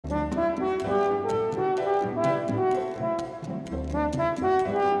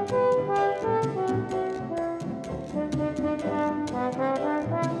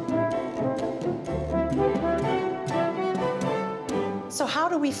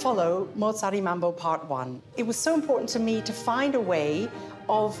we follow Mozart y Mambo Part 1? It was so important to me to find a way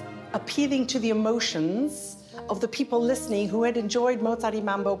of appealing to the emotions of the people listening who had enjoyed Mozart y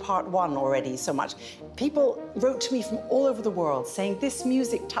Mambo Part 1 already so much. People wrote to me from all over the world saying, this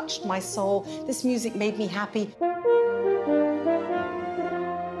music touched my soul, this music made me happy.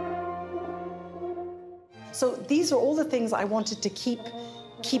 So these are all the things I wanted to keep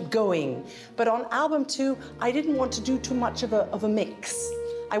going. But on album 2, I didn't want to do too much of a mix.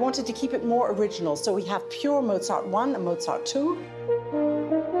 I wanted to keep it more original. So we have pure Mozart 1 and Mozart 2.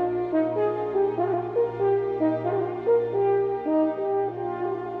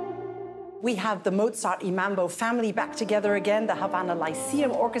 We have the Mozart y Mambo family back together again, the Havana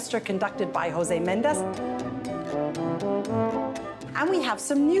Lyceum Orchestra conducted by José Méndez. And we have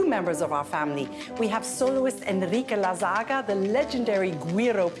some new members of our family. We have soloist Enrique Lazaga, the legendary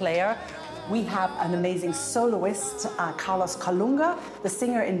güiro player. We have an amazing soloist, Carlos Calunga, the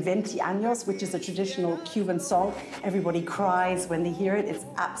singer in 20 Años, which is a traditional Cuban song. Everybody cries when they hear it. It's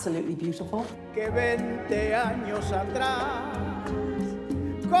absolutely beautiful. Que 20 años atrás,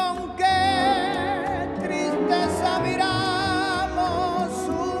 con qué tristeza miramos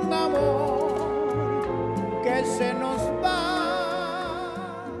un amor que se nos va.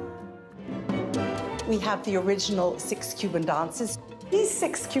 We have the original 6 Cuban dances. These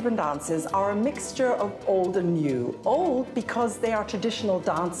 6 Cuban dances are a mixture of old and new. Old because they are traditional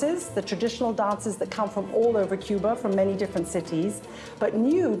dances, the traditional dances that come from all over Cuba, from many different cities, but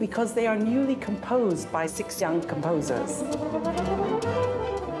new because they are newly composed by 6 young composers.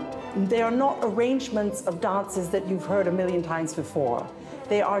 They are not arrangements of dances that you've heard a million times before.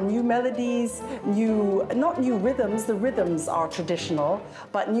 They are new melodies, not new rhythms, the rhythms are traditional,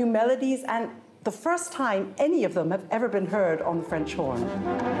 but new melodies, and the first time any of them have ever been heard on the French horn.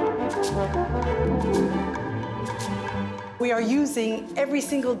 We are using every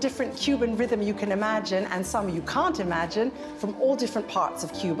single different Cuban rhythm you can imagine, and some you can't imagine, from all different parts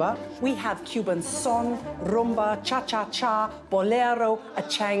of Cuba. We have Cuban son, rumba, cha-cha-cha, bolero, a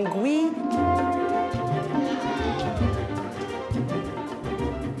changui.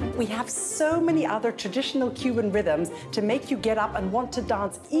 We have so many other traditional Cuban rhythms to make you get up and want to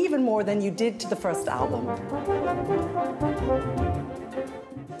dance even more than you did to the first album.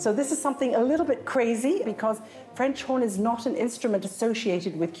 So this is something a little bit crazy because French horn is not an instrument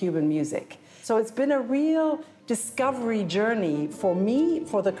associated with Cuban music. So it's been a real discovery journey for me,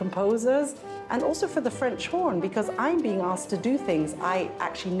 for the composers, and also for the French horn, because I'm being asked to do things I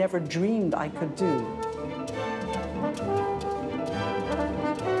actually never dreamed I could do.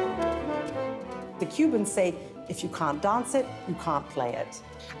 The Cubans say, if you can't dance it, you can't play it.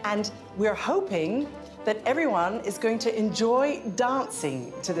 And we're hoping that everyone is going to enjoy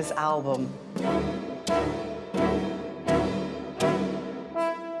dancing to this album.